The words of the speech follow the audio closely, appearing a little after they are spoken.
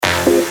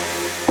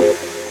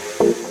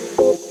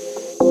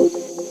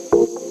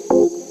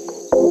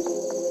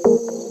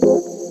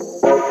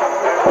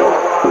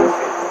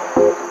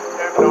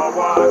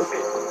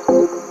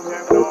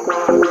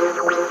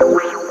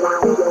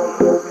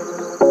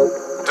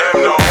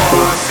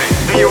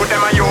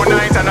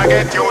I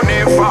get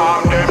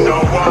uniform. Them no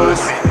want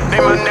see.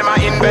 Them and them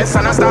a invest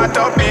and I start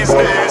up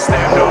business.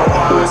 Them no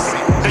want see.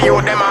 The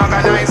youth them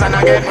organize and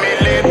I get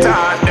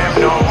militant.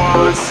 Them no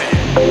want see.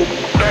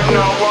 Them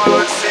no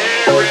want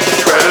see.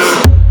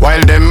 Well,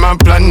 while them a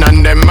plan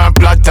and them a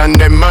plot and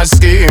them a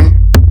scheme.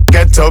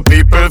 Ghetto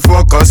people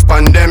focus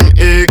on them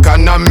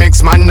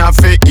economics. Man a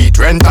fi eat,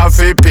 rent a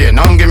fi pay.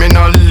 Now give me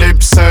no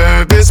lip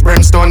service.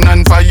 Brimstone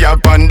and fire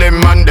upon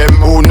them and them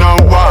who no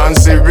want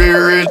see we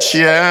rich,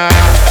 yeah.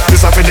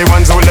 This a fi the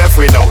ones who left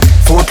without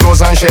food, clothes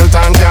and shelter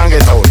and can't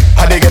get out.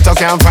 How the ghetto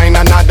can't find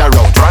another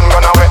route. Run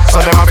gun away, so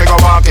them a fi go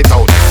walk it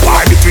out.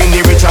 War between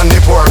the rich and the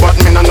poor, but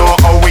me no know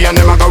how we and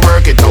them a go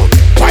work it out.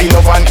 Why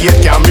love and hate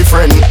can't be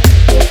friend?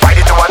 Why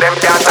the two of them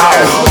can't talk?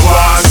 Them no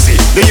want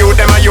see. The youth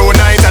them a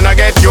unite and I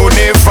get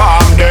uniform.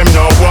 Them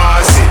no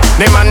want see.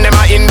 Them and them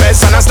a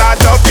invest and I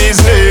start up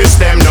business.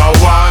 Them no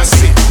want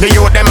see. The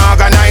youth them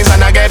organize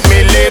and I get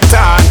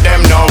militant.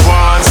 Them no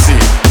want see.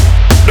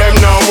 Them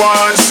no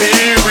want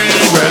see we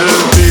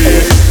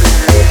wealthy.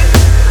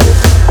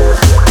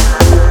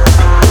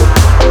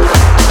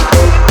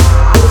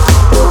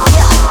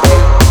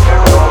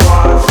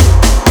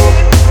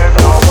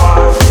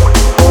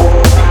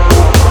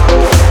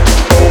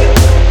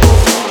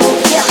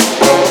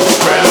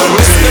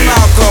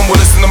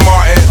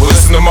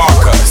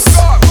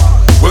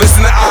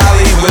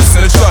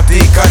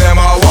 Cause them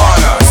all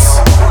want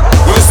us.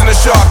 We listen to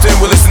Sharpton,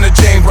 we listen to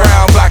Jane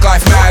Brown, Black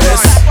Lives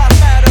Matters.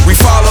 We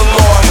follow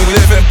law and we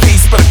live in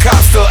peace, but the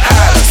cops still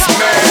at us,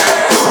 man.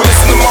 We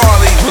listen to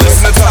Marley, we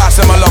listen to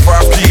Tosh and my love for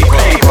our people.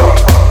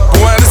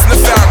 But when I listen to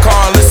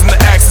Farrakhan, listen to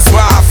X, that's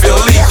why I feel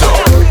lethal.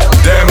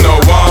 Them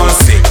no one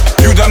see.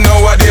 You don't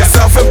know what they're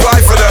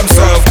self-employed for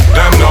themselves.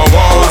 Them no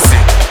one see.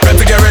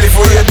 Better get ready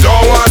for you,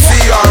 don't want to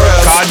see or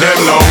else. Cause them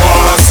no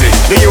one see.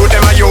 The youth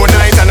them a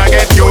unite and I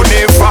get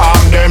uniform.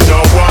 Them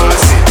no one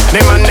see.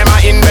 Them and them a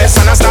invest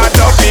and I start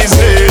up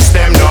business.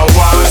 Them no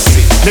want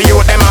see. The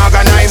youth them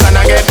organize and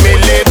I get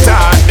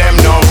militant. Them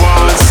no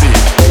want see.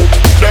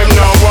 Them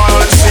no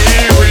want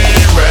see we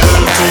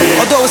wealthy.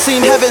 Although it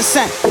seemed heaven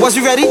sent, was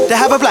we ready to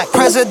have a black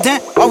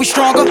president? Are we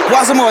stronger,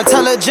 wiser, more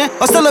intelligent?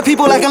 Or still a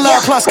people lacking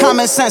love plus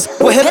common sense?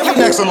 We'll hit it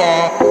next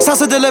along. Sounds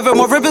to deliver,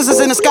 more ribbons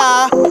is in the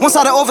sky. One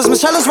side of office,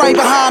 Michelle is right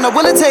behind her.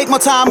 Will it take more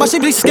time? But she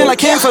bleach skin like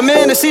Kim for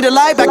men to see the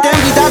light. Back then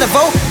we died to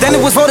vote, then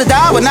it was vote to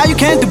die. But now you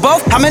can't do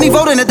both. How many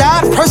voting to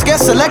die? First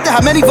gets selected,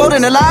 how many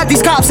voting to lie?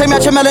 These cops say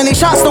match your melanie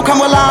shots don't come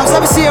with limes.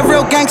 Ever see a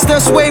real gangster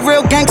sway,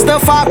 real gangster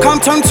five come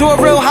turn to a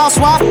real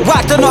housewife?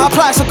 Rock to know how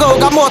plaques go,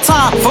 got more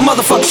time for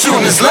motherfuckers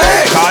shooting his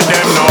leg. Cause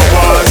them no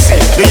want see.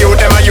 The youth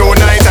them a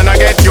unite and I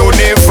get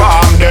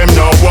uniform. Them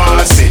no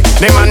want see.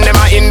 Them and them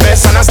a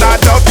invest and I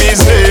start up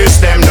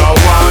business. Them no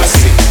want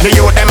see. The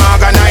youth them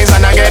organize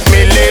and I get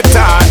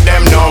militant.